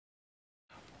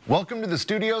Welcome to the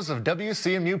studios of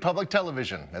WCMU Public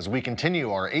Television as we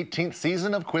continue our 18th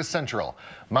season of Quiz Central.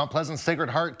 Mount Pleasant Sacred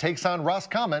Heart takes on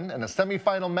Roscommon in a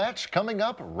semifinal match coming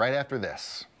up right after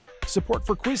this. Support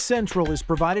for Quiz Central is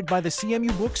provided by the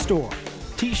CMU Bookstore.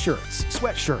 T-shirts,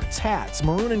 sweatshirts, hats,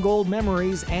 maroon and gold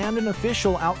memories, and an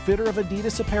official outfitter of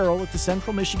Adidas apparel at the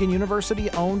Central Michigan University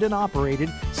owned and operated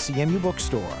CMU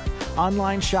Bookstore.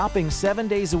 Online shopping 7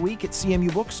 days a week at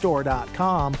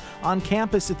cmubookstore.com, on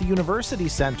campus at the University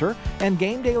Center, and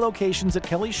game day locations at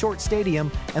Kelly Short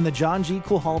Stadium and the John G.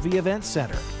 Kulhalvy Event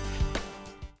Center.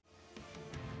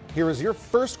 Here is your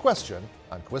first question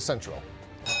on Quiz Central.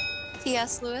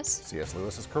 C.S. Lewis. C.S.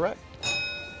 Lewis is correct.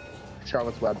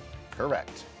 Charlotte's Web.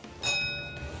 Correct.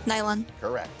 Nylon.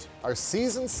 Correct. Our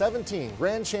season 17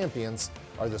 grand champions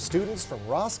are the students from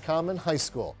Roscommon High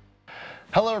School.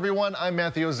 Hello everyone, I'm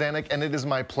Matthew Ozanek, and it is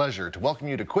my pleasure to welcome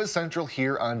you to Quiz Central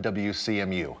here on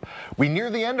WCMU. We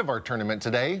near the end of our tournament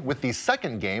today with the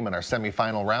second game in our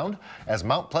semifinal round as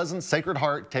Mount Pleasant Sacred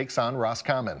Heart takes on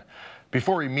Roscommon.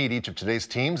 Before we meet each of today's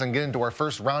teams and get into our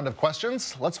first round of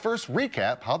questions, let's first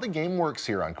recap how the game works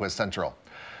here on Quiz Central.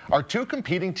 Our two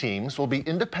competing teams will be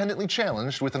independently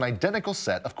challenged with an identical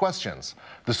set of questions.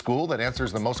 The school that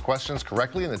answers the most questions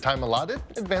correctly in the time allotted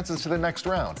advances to the next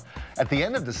round. At the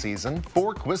end of the season,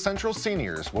 4 Quiz Central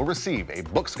seniors will receive a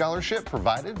book scholarship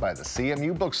provided by the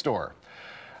CMU Bookstore.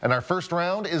 And our first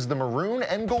round is the Maroon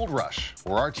and Gold Rush,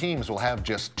 where our teams will have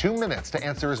just 2 minutes to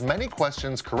answer as many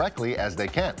questions correctly as they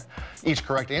can. Each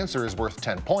correct answer is worth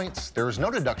 10 points. There is no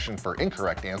deduction for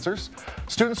incorrect answers.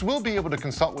 Students will be able to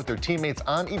consult with their teammates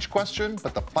on each question,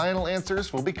 but the final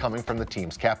answers will be coming from the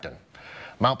team's captain.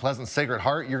 Mount Pleasant Sacred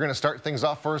Heart, you're going to start things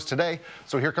off for us today.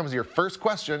 So here comes your first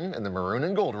question in the Maroon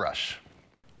and Gold Rush.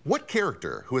 What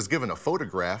character who is given a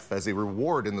photograph as a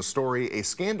reward in the story A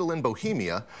Scandal in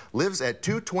Bohemia lives at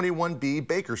 221B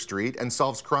Baker Street and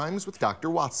solves crimes with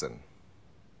Dr. Watson?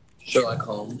 Sherlock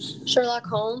Holmes. Sherlock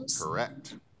Holmes.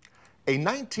 Correct. A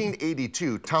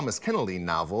 1982 Thomas Kennedy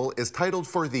novel is titled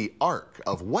For the Ark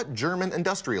of what German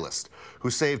industrialist who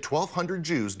saved 1,200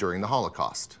 Jews during the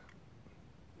Holocaust?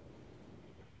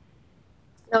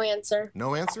 No answer.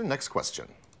 No answer. Next question.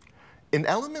 An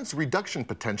element's reduction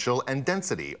potential and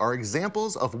density are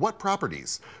examples of what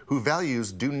properties whose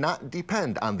values do not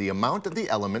depend on the amount of the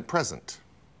element present?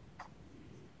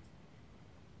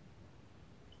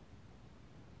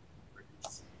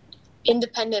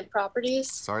 Independent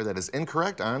properties. Sorry, that is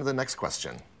incorrect. On to the next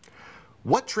question.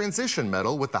 What transition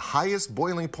metal with the highest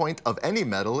boiling point of any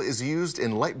metal is used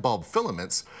in light bulb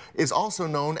filaments is also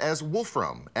known as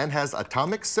wolfram and has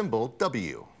atomic symbol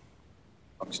W?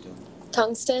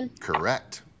 Tungsten.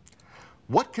 Correct.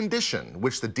 What condition,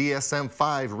 which the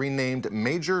DSM-5 renamed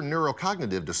major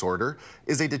neurocognitive disorder,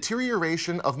 is a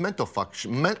deterioration of mental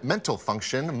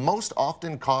function most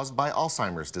often caused by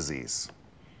Alzheimer's disease?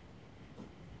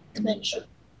 Dementia.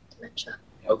 Dementia.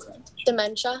 Okay.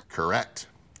 Dementia. Correct.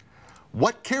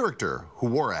 What character who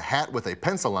wore a hat with a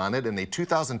pencil on it in a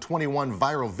 2021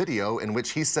 viral video in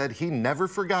which he said he never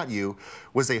forgot you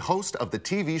was a host of the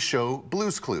TV show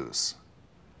Blue's Clues?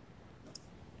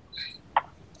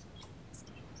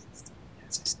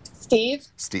 Steve.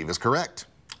 Steve is correct.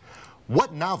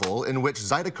 What novel in which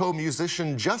Zydeco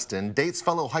musician Justin dates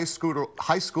fellow high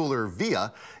schooler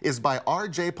Via is by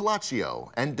R.J. Palacio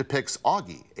and depicts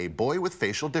Augie, a boy with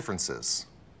facial differences?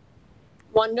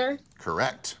 Wonder.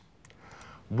 Correct.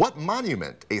 What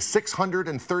monument, a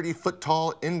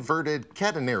 630-foot-tall inverted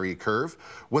catenary curve,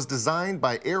 was designed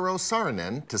by Eero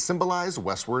Saarinen to symbolize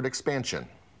westward expansion?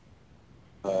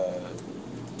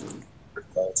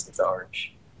 It's the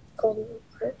Arch. Golden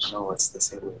Arch. No, it's the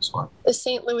St. Louis one. The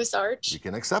St. Louis Arch. We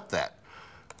can accept that.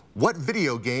 What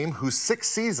video game whose 6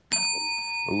 seasons...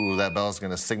 Ooh, that bell's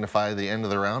going to signify the end of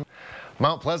the round.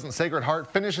 Mount Pleasant Sacred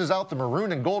Heart finishes out the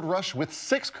Maroon and Gold Rush with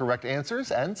 6 correct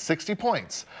answers and 60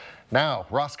 points. Now,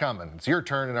 Roscommon, it's your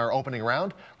turn in our opening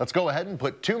round. Let's go ahead and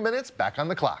put 2 minutes back on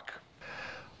the clock.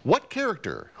 What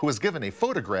character who was given a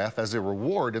photograph as a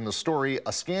reward in the story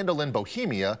A Scandal in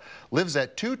Bohemia lives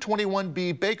at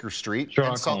 221B Baker Street?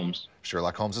 Sherlock Holmes.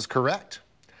 Sherlock Holmes is correct.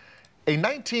 A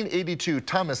 1982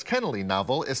 Thomas Kennedy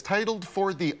novel is titled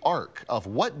For the Ark of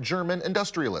what German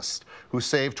industrialist who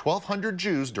saved 1,200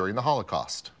 Jews during the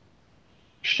Holocaust?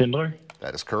 Schindler.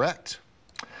 That is correct.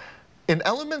 An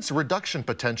element's reduction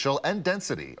potential and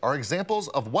density are examples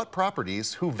of what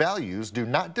properties whose values do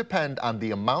not depend on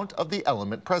the amount of the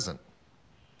element present?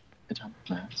 Atomic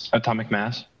mass. Atomic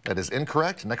mass. That is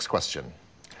incorrect. Next question.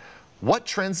 What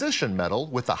transition metal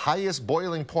with the highest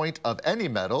boiling point of any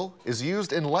metal is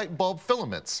used in light bulb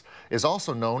filaments, is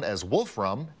also known as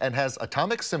wolfram, and has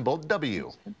atomic symbol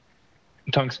W?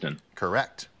 Tungsten.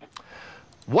 Correct.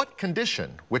 What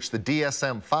condition, which the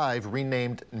DSM-5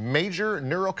 renamed major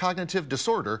neurocognitive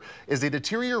disorder, is a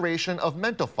deterioration of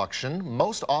mental function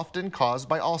most often caused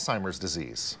by Alzheimer's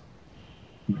disease?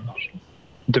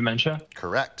 Dementia.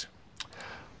 Correct.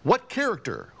 What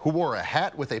character, who wore a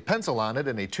hat with a pencil on it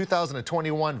in a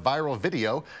 2021 viral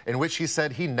video in which he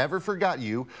said he never forgot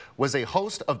you, was a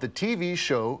host of the TV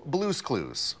show Blue's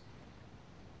Clues?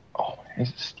 Oh, is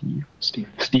it Steve?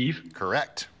 Steve.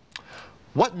 Correct.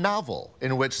 What novel,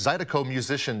 in which Zydeco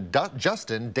musician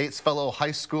Justin dates fellow high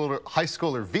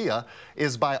schooler Via,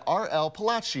 is by R.L.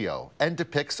 Palacio and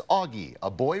depicts Augie, a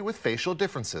boy with facial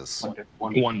differences?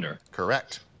 Wonder.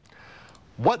 Correct.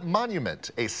 What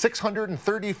monument, a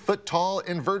 630-foot-tall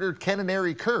inverted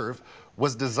canonary curve,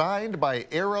 was designed by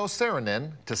Eero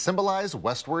Saarinen to symbolize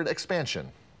westward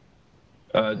expansion?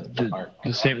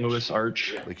 The St. Louis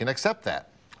Arch. We can accept that.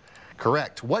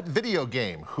 Correct. What video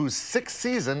game, whose 6th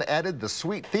season added the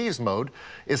Sweet Thieves mode,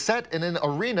 is set in an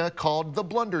arena called the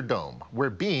Blunder Dome, where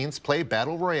beans play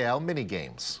Battle Royale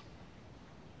minigames?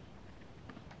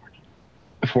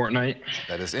 Fortnite.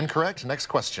 That is incorrect. Next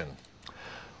question.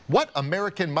 What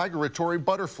American migratory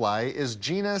butterfly is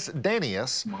genus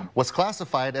Danaus, was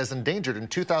classified as endangered in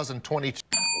 2022?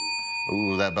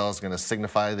 Ooh, that bell's going to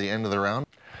signify the end of the round.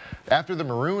 After the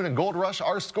maroon and gold rush,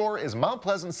 our score is Mount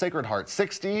Pleasant Sacred Heart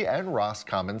 60 and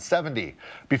Roscommon 70.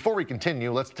 Before we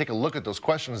continue, let's take a look at those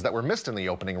questions that were missed in the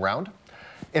opening round.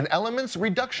 In elements,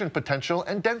 reduction potential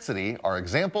and density are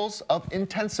examples of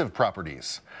intensive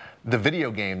properties. The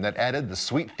video game that added the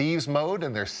Sweet Thieves mode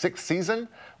in their 6th season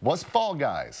was Fall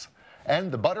Guys.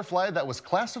 And the butterfly that was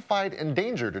classified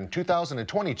endangered in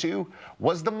 2022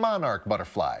 was the monarch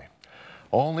butterfly.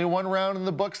 Only one round in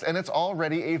the books, and it's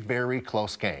already a very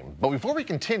close game. But before we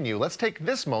continue, let's take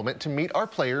this moment to meet our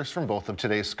players from both of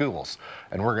today's schools.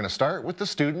 And we're going to start with the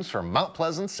students from Mount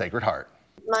Pleasant Sacred Heart.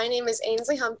 My name is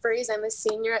Ainsley Humphreys. I'm a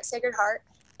senior at Sacred Heart,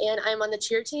 and I'm on the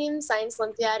cheer team, Science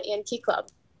Olympiad, and Key Club.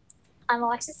 I'm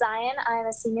Alexis Zion. I'm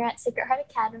a senior at Sacred Heart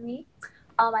Academy.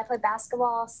 I play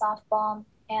basketball, softball,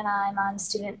 and I'm on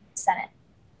student senate.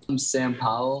 I'm Sam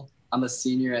Powell. I'm a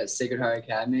senior at Sacred Heart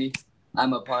Academy.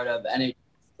 I'm a part of NH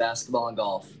basketball and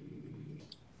golf.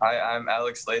 Hi, I'm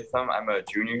Alex Latham. I'm a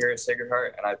junior here at Sacred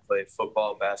Heart, and I play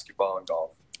football, basketball, and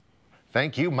golf.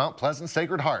 Thank you, Mount Pleasant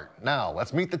Sacred Heart. Now,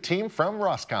 let's meet the team from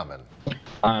Roscommon.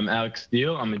 I'm Alex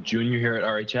Steele. I'm a junior here at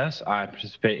RHS. I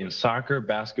participate in soccer,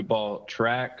 basketball,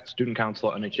 track, student council,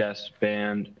 NHS,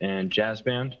 band, and jazz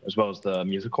band, as well as the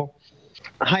musical.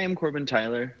 Hi, I'm Corbin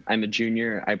Tyler. I'm a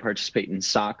junior. I participate in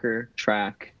soccer,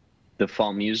 track, the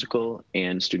fall musical,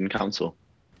 and student council.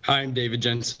 Hi, I'm David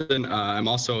Jensen. I'm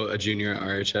also a junior at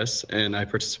RHS, and I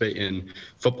participate in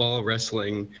football,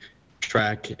 wrestling,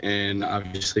 track, and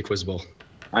obviously Quiz Bowl.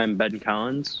 I'm Ben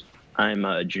Collins. I'm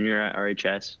a junior at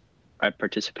RHS. I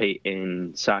participate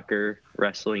in soccer,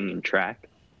 wrestling, and track,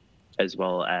 as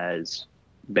well as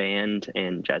band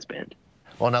and jazz band.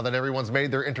 Well, now that everyone's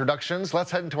made their introductions, let's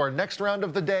head into our next round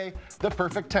of the day, the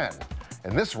Perfect 10.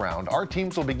 In this round, our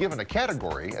teams will be given a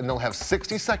category, and they'll have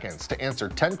 60 seconds to answer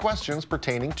 10 questions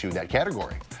pertaining to that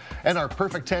category. And our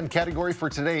Perfect 10 category for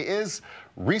today is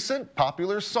Recent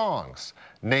Popular Songs.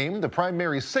 Name the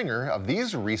primary singer of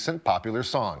these recent popular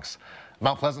songs.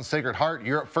 Mount Pleasant Sacred Heart,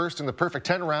 you're up first in the Perfect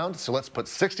 10 round, so let's put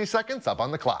 60 seconds up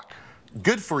on the clock.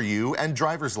 Good for You and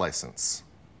driver's license.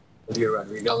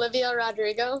 Olivia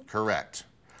Rodrigo. Correct.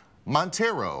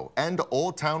 Montero and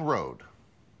Old Town Road.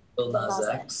 Lil Nas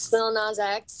X. Lil Nas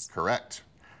X. Correct.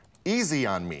 Easy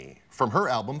on Me from her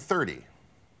album 30.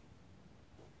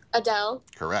 Adele.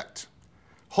 Correct.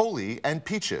 Holy and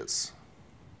Peaches.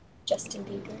 Justin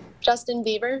Bieber. Justin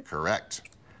Bieber. Correct.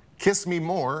 Kiss Me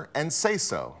More and Say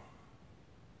So.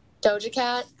 Doja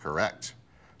Cat. Correct.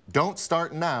 Don't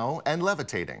Start Now and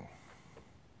Levitating.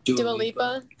 Dua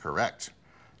Lipa. Correct.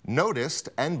 Noticed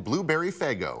and Blueberry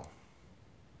Faygo.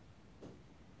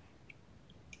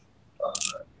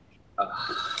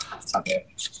 Okay.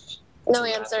 No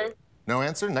answer. No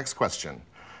answer. Next question.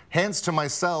 Hands to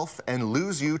Myself and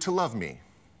Lose You to Love Me.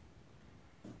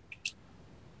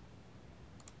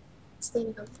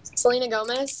 Selena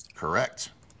Gomez. Correct.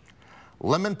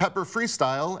 Lemon Pepper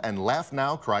Freestyle and Laugh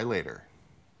Now, Cry Later.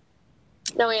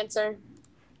 No answer.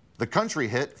 The country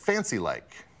hit Fancy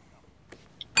Like.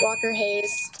 Walker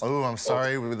Hayes. Oh, I'm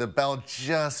sorry. The bell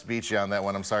just beat you on that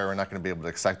one. I'm sorry. We're not going to be able to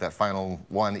accept that final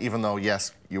one, even though,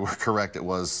 yes, you were correct. It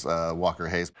was Walker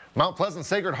Hayes. Mount Pleasant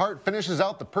Sacred Heart finishes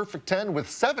out the Perfect 10 with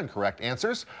 7 correct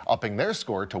answers, upping their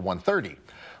score to 130.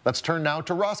 Let's turn now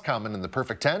to Roscommon in the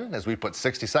Perfect 10 as we put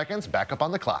 60 seconds back up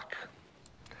on the clock.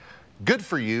 Good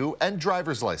for You and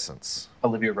driver's license.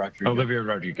 Olivia Rodrigo. Olivia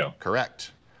Rodrigo.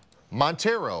 Correct.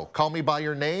 Montero, Call Me By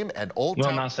Your Name, and Old Lil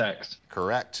Town. Nas X.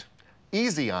 Correct.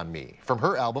 Easy on Me from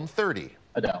her album 30.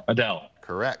 Adele.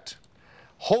 Correct.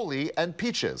 Holy and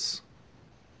Peaches.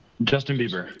 Justin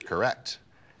Bieber. Correct.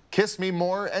 Kiss Me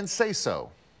More and Say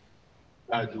So.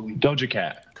 Doja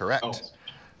Cat. Correct. Oh.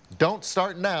 Don't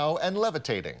Start Now and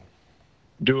Levitating.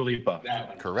 Dua Lipa.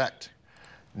 Correct.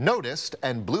 Noticed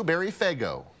and Blueberry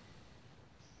Faygo.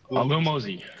 Lil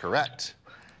Mosey. Correct.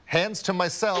 Hands to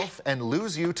Myself and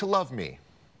Lose You to Love Me.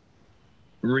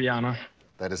 Rihanna.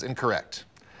 That is incorrect.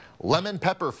 Lemon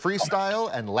Pepper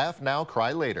Freestyle and Laugh Now,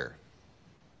 Cry Later.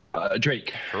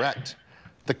 Drake. Correct.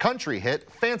 The country hit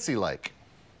Fancy Like.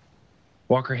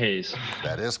 Walker Hayes.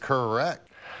 That is correct.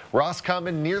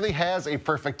 Roscommon nearly has a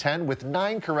perfect 10 with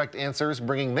 9 correct answers,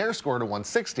 bringing their score to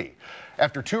 160.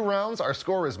 After 2 rounds, our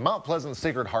score is Mount Pleasant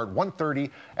Sacred Heart 130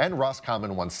 and Roscommon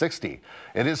 160.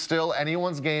 It is still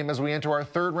anyone's game as we enter our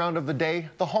 3rd round of the day,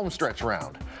 the home stretch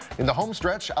round. In the home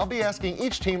stretch, I'll be asking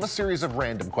each team a series of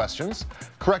random questions.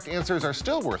 Correct answers are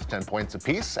still worth 10 points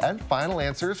apiece, and final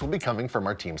answers will be coming from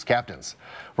our team's captains.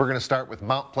 We're going to start with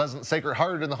Mount Pleasant Sacred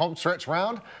Heart in the home stretch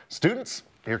round. Students,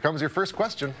 here comes your first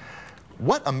question.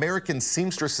 What American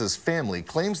seamstress's family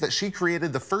claims that she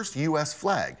created the first U.S.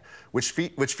 flag, which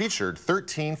featured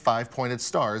 13 5-pointed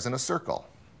stars in a circle?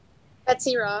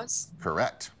 Betsy Ross.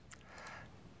 Correct.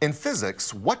 In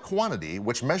physics, what quantity,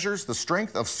 which measures the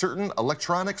strength of certain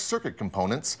electronic circuit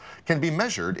components, can be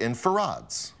measured in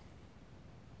farads?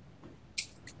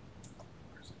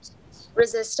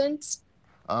 Resistance.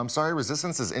 I'm sorry,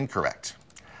 resistance is incorrect.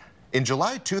 In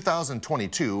July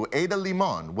 2022, Ada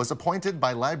Limon was appointed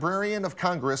by Librarian of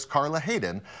Congress Carla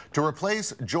Hayden to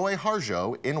replace Joy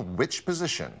Harjo in which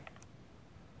position?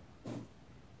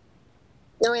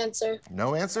 No answer.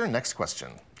 No answer. Next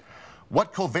question.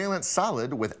 What covalent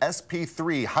solid with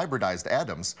sp3 hybridized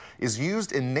atoms is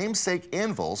used in namesake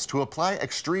anvils to apply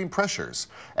extreme pressures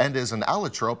and is an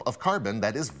allotrope of carbon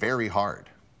that is very hard?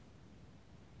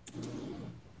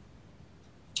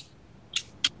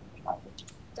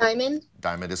 Diamond.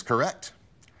 Diamond is correct.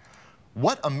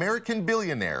 What American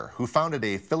billionaire who founded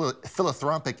a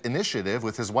philanthropic initiative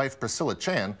with his wife Priscilla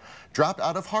Chan dropped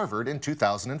out of Harvard in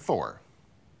 2004?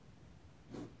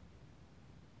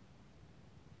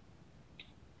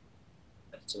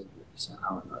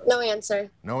 No answer.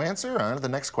 No answer. On to the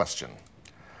next question.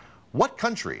 What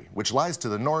country, which lies to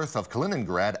the north of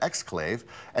Kaliningrad exclave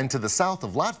and to the south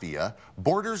of Latvia,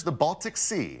 borders the Baltic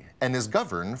Sea and is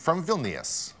governed from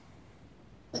Vilnius?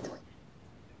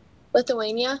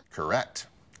 Lithuania. Correct.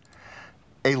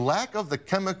 A lack of the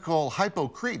chemical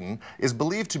hypocretin is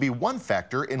believed to be one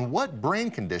factor in what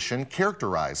brain condition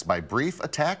characterized by brief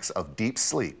attacks of deep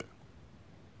sleep?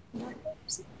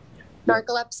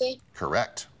 Narcolepsy.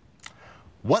 Correct.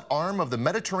 What arm of the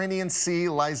Mediterranean Sea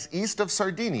lies east of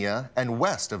Sardinia and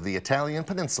west of the Italian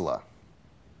peninsula?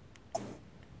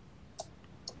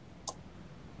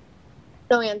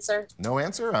 No answer. No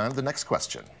answer. On to the next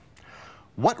question.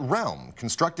 What realm,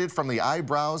 constructed from the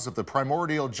eyebrows of the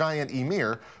primordial giant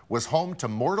Ymir, was home to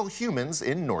mortal humans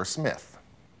in Norse myth?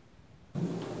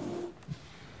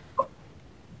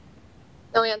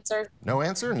 No answer. No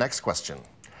answer. Next question.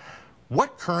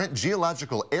 What current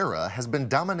geological era has been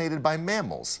dominated by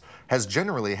mammals, has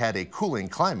generally had a cooling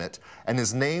climate, and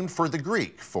is named for the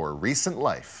Greek for recent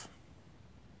life?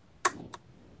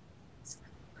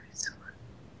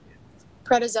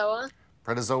 Protozoa.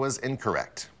 Protozoa is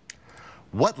incorrect.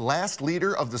 What last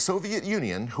leader of the Soviet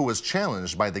Union, who was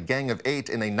challenged by the Gang of Eight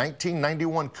in a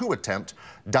 1991 coup attempt,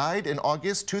 died in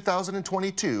August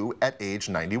 2022 at age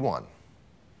 91?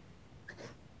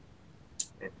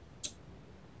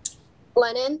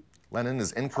 Lenin. Lenin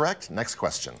is incorrect. Next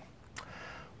question.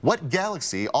 What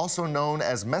galaxy, also known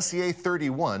as Messier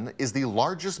 31, is the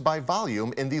largest by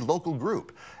volume in the local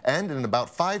group, and in about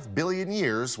 5 billion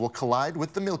years will collide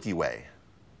with the Milky Way?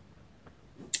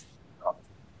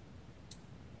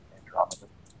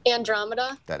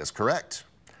 Andromeda. That is correct.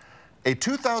 A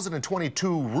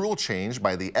 2022 rule change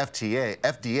by the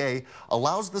FDA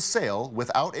allows the sale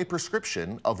without a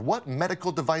prescription of what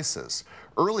medical devices,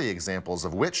 early examples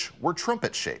of which were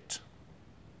trumpet-shaped?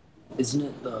 Isn't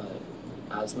it the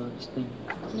asthma thing?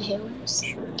 Inhalers.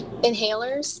 Sure.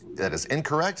 Inhalers. That is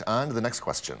incorrect. On to the next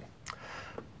question.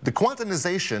 The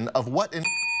quantization of what in...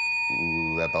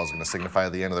 Ooh, that bell's going to signify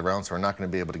the end of the round, so we're not going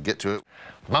to be able to get to it.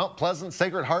 Mount Pleasant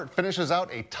Sacred Heart finishes out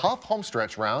a tough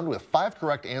homestretch round with 5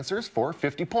 correct answers for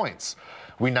 50 points.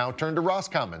 We now turn to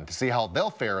Roscommon to see how they'll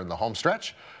fare in the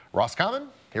homestretch. Roscommon,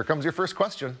 here comes your first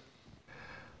question.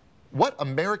 What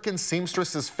American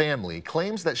seamstress's family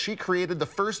claims that she created the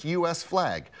first U.S.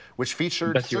 flag, which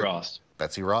featured... Betsy Ross.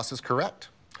 Betsy Ross is correct.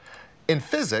 In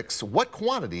physics, what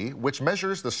quantity, which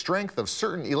measures the strength of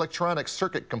certain electronic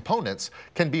circuit components,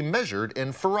 can be measured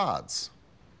in farads?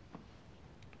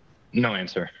 No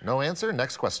answer. No answer.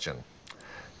 Next question.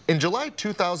 In July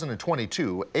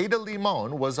 2022, Ada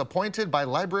Limon was appointed by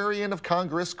Librarian of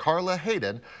Congress Carla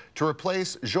Hayden to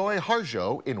replace Joy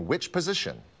Harjo in which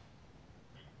position?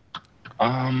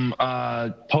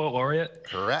 Poet laureate.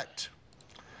 Correct.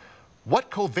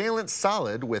 What covalent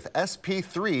solid with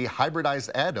sp3 hybridized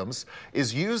atoms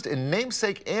is used in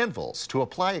namesake anvils to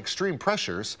apply extreme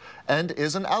pressures and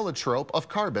is an allotrope of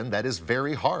carbon that is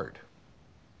very hard?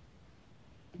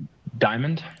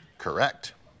 Diamond.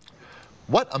 Correct.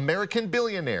 What American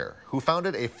billionaire who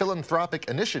founded a philanthropic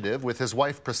initiative with his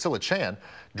wife Priscilla Chan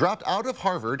dropped out of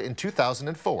Harvard in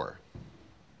 2004?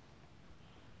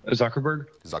 Zuckerberg.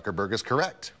 Zuckerberg is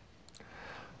correct.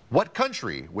 What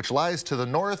country, which lies to the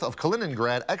north of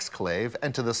Kaliningrad exclave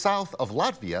and to the south of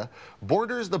Latvia,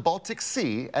 borders the Baltic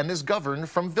Sea and is governed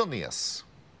from Vilnius?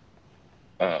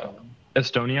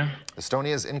 Estonia.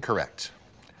 Estonia is incorrect.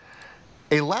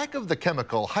 A lack of the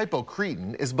chemical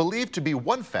hypocretin is believed to be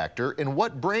one factor in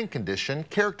what brain condition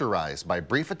characterized by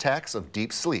brief attacks of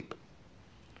deep sleep?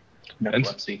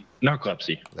 Narcolepsy.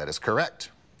 Narcolepsy. That is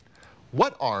correct.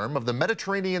 What arm of the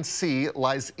Mediterranean Sea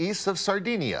lies east of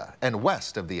Sardinia and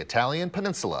west of the Italian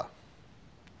peninsula?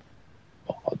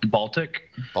 The Baltic.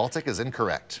 Baltic is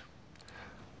incorrect.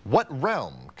 What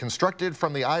realm, constructed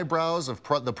from the eyebrows of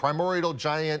the primordial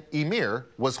giant Ymir,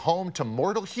 was home to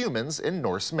mortal humans in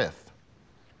Norse myth?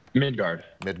 Midgard.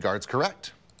 Midgard's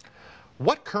correct.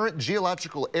 What current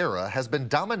geological era has been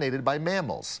dominated by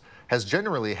mammals, has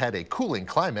generally had a cooling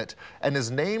climate, and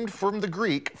is named from the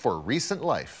Greek for recent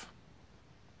life?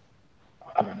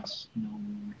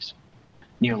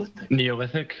 Neolithic.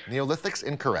 Neolithic. Neolithic's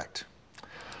incorrect.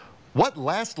 What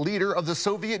last leader of the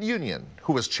Soviet Union,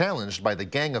 who was challenged by the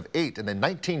Gang of Eight in a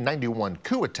 1991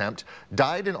 coup attempt,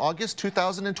 died in August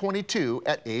 2022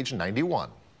 at age 91?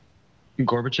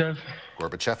 Gorbachev.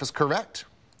 Gorbachev is correct.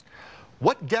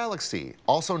 What galaxy,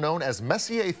 also known as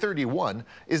Messier 31,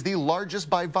 is the largest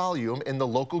by volume in the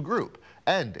local group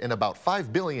and in about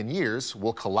 5 billion years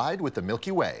will collide with the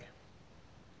Milky Way?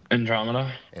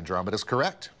 Andromeda. Andromeda is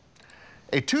correct.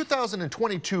 A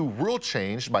 2022 rule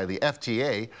change by the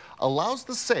FDA allows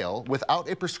the sale without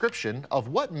a prescription of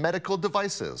what medical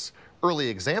devices, early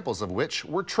examples of which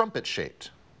were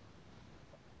trumpet-shaped?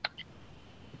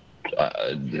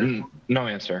 No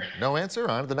answer. No answer.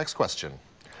 On to the next question.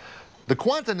 The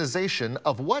quantization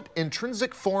of what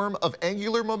intrinsic form of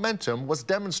angular momentum was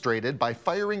demonstrated by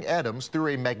firing atoms through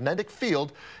a magnetic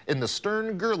field in the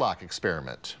Stern-Gerlach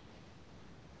experiment?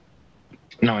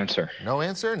 No answer. No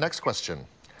answer. Next question.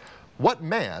 What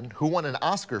man, who won an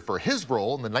Oscar for his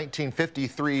role in the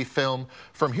 1953 film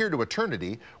From Here to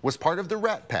Eternity, was part of the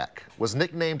Rat Pack, was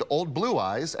nicknamed Old Blue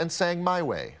Eyes, and sang My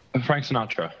Way? Frank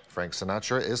Sinatra. Frank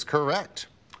Sinatra is correct.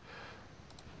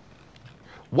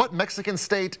 What Mexican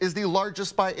state is the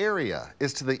largest by area,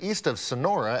 is to the east of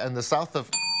Sonora and the south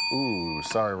of... Ooh,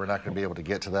 sorry, we're not going to be able to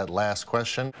get to that last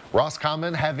question.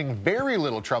 Roscommon, having very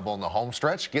little trouble in the home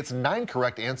stretch, gets 9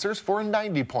 correct answers for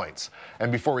 90 points.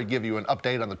 And before we give you an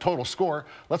update on the total score,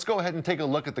 let's go ahead and take a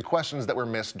look at the questions that were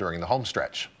missed during the home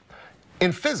stretch.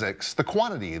 In physics, the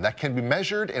quantity that can be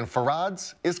measured in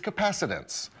farads is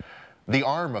capacitance. The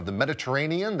arm of the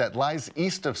Mediterranean that lies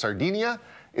east of Sardinia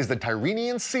is the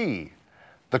Tyrrhenian Sea.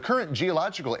 The current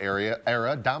geological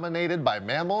era dominated by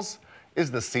mammals is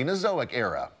the Cenozoic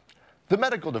era. The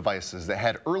medical devices that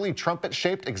had early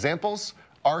trumpet-shaped examples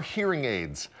are hearing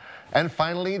aids. And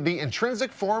finally, the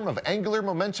intrinsic form of angular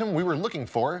momentum we were looking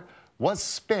for was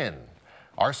spin.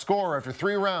 Our score after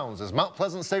 3 rounds is Mount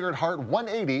Pleasant Sacred Heart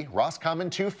 180, Roscommon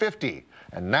 250.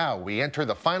 And now we enter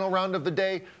the final round of the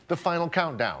day, the final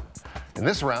countdown. In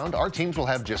this round, our teams will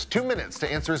have just 2 minutes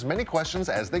to answer as many questions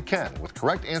as they can, with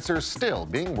correct answers still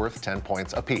being worth 10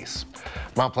 points apiece.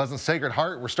 Mount Pleasant Sacred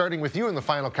Heart, we're starting with you in the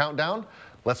final countdown.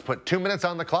 Let's put 2 minutes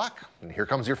on the clock, and here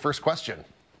comes your first question.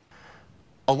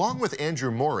 Along with Andrew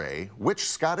Moray, which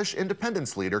Scottish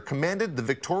independence leader commanded the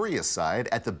victorious side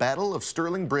at the Battle of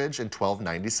Stirling Bridge in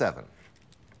 1297?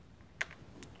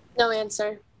 No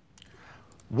answer.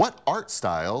 What art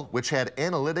style, which had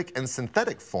analytic and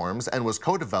synthetic forms and was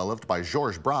co-developed by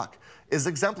Georges Braque, is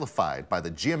exemplified by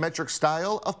the geometric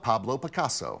style of Pablo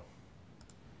Picasso?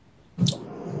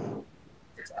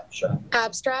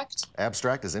 Abstract.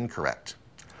 Abstract is incorrect.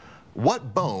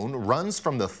 What bone runs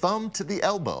from the thumb to the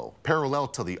elbow, parallel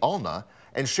to the ulna,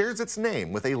 and shares its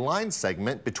name with a line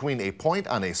segment between a point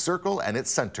on a circle and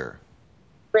its center?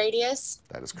 Radius.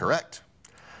 That is correct.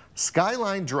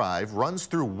 Skyline Drive runs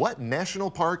through what national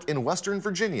park in Western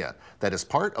Virginia that is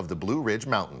part of the Blue Ridge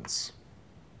Mountains?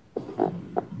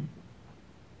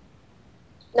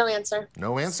 No answer.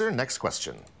 No answer. Next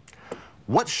question.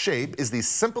 What shape is the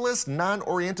simplest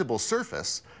non-orientable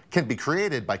surface, can be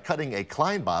created by cutting a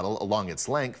Klein bottle along its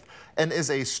length, and is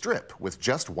a strip with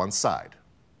just one side?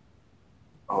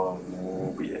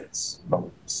 Mobius.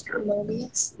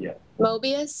 Mobius? Yeah.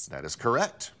 Mobius? That is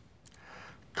correct.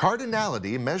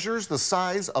 Cardinality measures the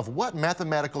size of what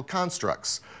mathematical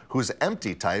constructs whose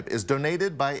empty type is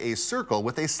denoted by a circle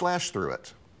with a slash through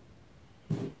it?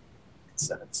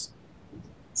 Sets.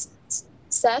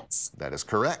 Sets? That is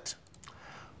correct.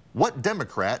 What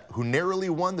Democrat who narrowly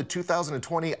won the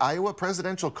 2020 Iowa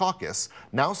presidential caucus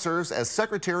now serves as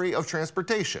Secretary of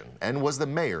Transportation and was the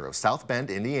mayor of South Bend,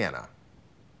 Indiana?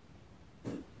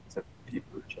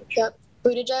 Yep.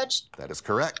 Buttigieg? That is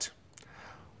correct.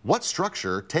 What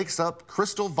structure takes up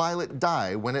crystal violet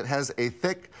dye when it has a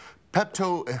thick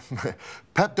peptoglycan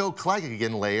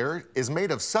layer, is made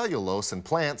of cellulose in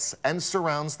plants, and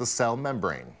surrounds the cell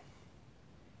membrane?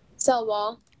 Cell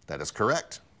wall? That is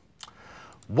correct.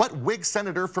 What Whig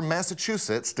senator from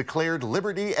Massachusetts declared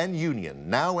liberty and union,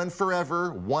 now and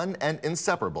forever, one and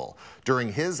inseparable,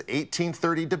 during his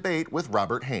 1830 debate with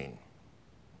Robert Hayne?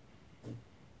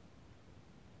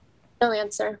 No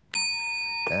answer.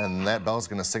 And that bell is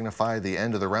going to signify the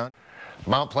end of the round.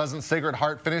 Mount Pleasant Sacred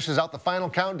Heart finishes out the final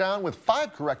countdown with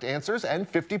 5 correct answers and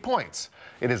 50 points.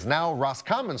 It is now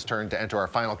Roscommon's turn to enter our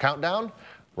final countdown.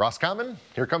 Roscommon,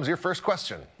 here comes your first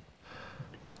question.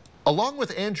 Along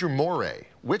with Andrew Moray,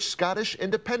 which Scottish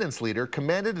independence leader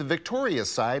commanded the victorious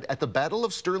side at the Battle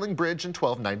of Stirling Bridge in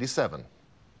 1297?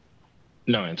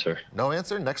 No answer. No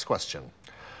answer. Next question.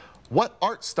 What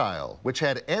art style, which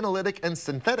had analytic and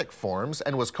synthetic forms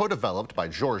and was co-developed by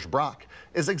Georges Braque,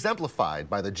 is exemplified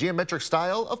by the geometric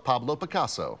style of Pablo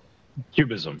Picasso?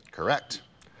 Cubism. Correct.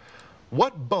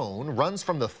 What bone runs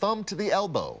from the thumb to the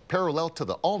elbow, parallel to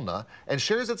the ulna, and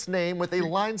shares its name with a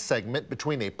line segment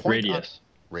between a point... Radius.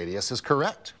 Radius is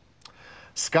correct.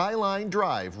 Skyline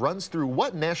Drive runs through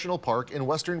what national park in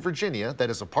Western Virginia that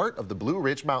is a part of the Blue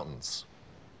Ridge Mountains?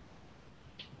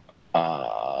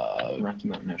 Rocky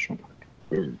Mountain National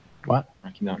Park. What?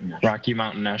 Rocky Mountain National. Rocky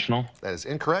Mountain National. That is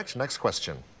incorrect. Next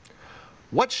question.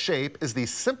 What shape is the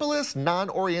simplest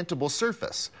non-orientable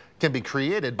surface, can be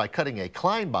created by cutting a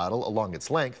Klein bottle along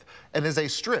its length, and is a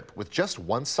strip with just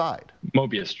one side?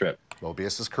 Mobius strip.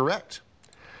 Mobius is correct.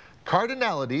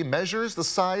 Cardinality measures the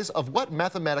size of what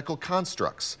mathematical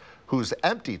constructs, whose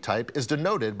empty type is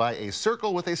denoted by a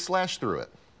circle with a slash through it?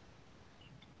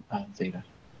 Theta.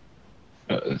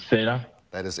 Theta.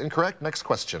 That is incorrect. Next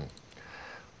question.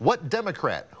 What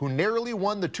Democrat who narrowly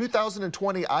won the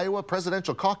 2020 Iowa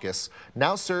presidential caucus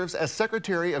now serves as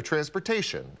Secretary of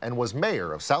Transportation and was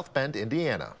mayor of South Bend,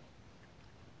 Indiana?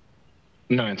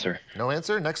 No answer. No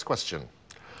answer. Next question.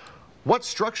 What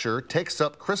structure takes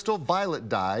up crystal violet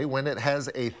dye when it has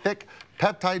a thick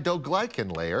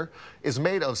peptidoglycan layer, is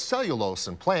made of cellulose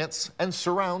in plants, and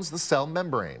surrounds the cell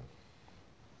membrane?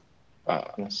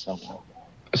 Cell wall.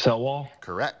 Cell wall.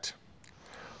 Correct.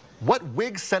 What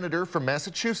Whig senator from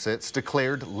Massachusetts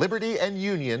declared liberty and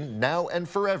union, now and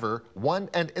forever, one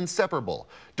and inseparable,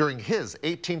 during his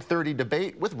 1830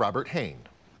 debate with Robert Hayne?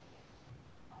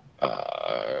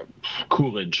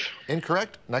 Coolidge.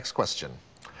 Incorrect. Next question.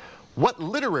 What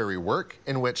literary work,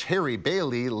 in which Harry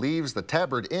Bailey leaves the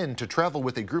Tabard Inn to travel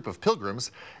with a group of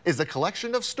pilgrims, is a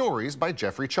collection of stories by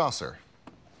Geoffrey Chaucer?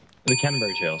 The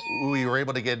Canterbury Tales. We were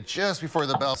able to get just before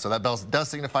the bell, so that bell does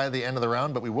signify the end of the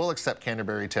round, but we will accept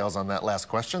Canterbury Tales on that last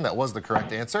question. That was the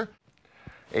correct answer.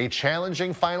 A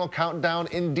challenging final countdown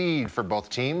indeed for both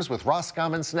teams, with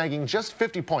Roscommon snagging just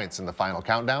 50 points in the final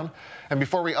countdown. And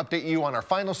before we update you on our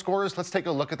final scores, let's take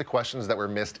a look at the questions that were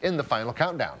missed in the final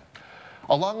countdown.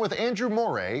 Along with Andrew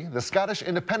Moray, the Scottish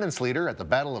independence leader at the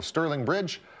Battle of Stirling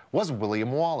Bridge was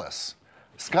William Wallace.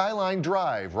 Skyline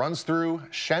Drive runs through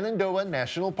Shenandoah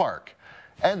National Park.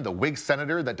 And the Whig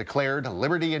senator that declared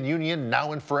liberty and union,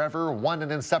 now and forever, one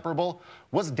and inseparable,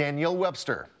 was Daniel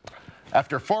Webster.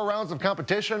 After 4 rounds of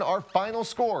competition, our final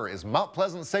score is Mount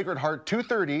Pleasant Sacred Heart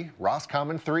 230,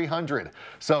 Roscommon 300.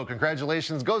 So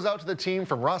congratulations goes out to the team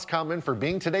from Roscommon for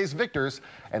being today's victors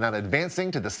and on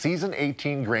advancing to the Season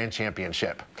 18 Grand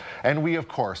Championship. And we, of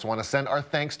course, want to send our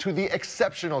thanks to the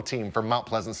exceptional team from Mount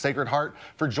Pleasant Sacred Heart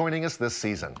for joining us this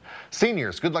season.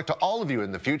 Seniors, good luck to all of you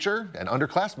in the future. And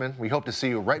underclassmen, we hope to see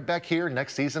you right back here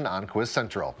next season on Quiz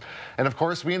Central. And of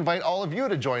course, we invite all of you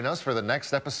to join us for the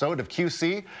next episode of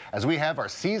QC as we have our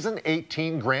Season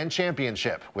 18 Grand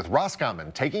Championship with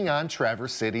Roscommon taking on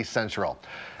Traverse City Central.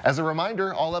 As a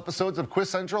reminder, all episodes of Quiz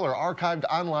Central are archived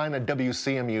online at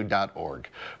WCMU.org.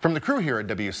 From the crew here at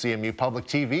WCMU Public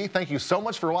TV, thank you so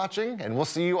much for watching, and we'll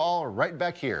see you all right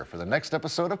back here for the next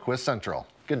episode of Quiz Central.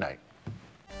 Good night.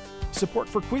 Support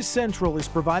for Quiz Central is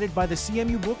provided by the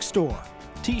CMU Bookstore.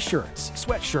 T-shirts,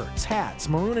 sweatshirts, hats,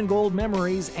 maroon and gold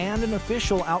memories, and an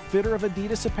official outfitter of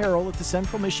Adidas apparel at the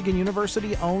Central Michigan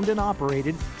University owned and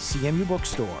operated CMU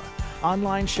Bookstore.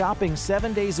 Online shopping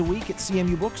 7 days a week at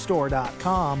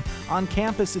cmubookstore.com, on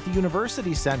campus at the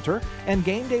University Center, and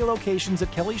game day locations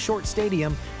at Kelly Short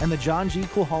Stadium and the John G.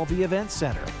 Kulhalvi Event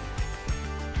Center.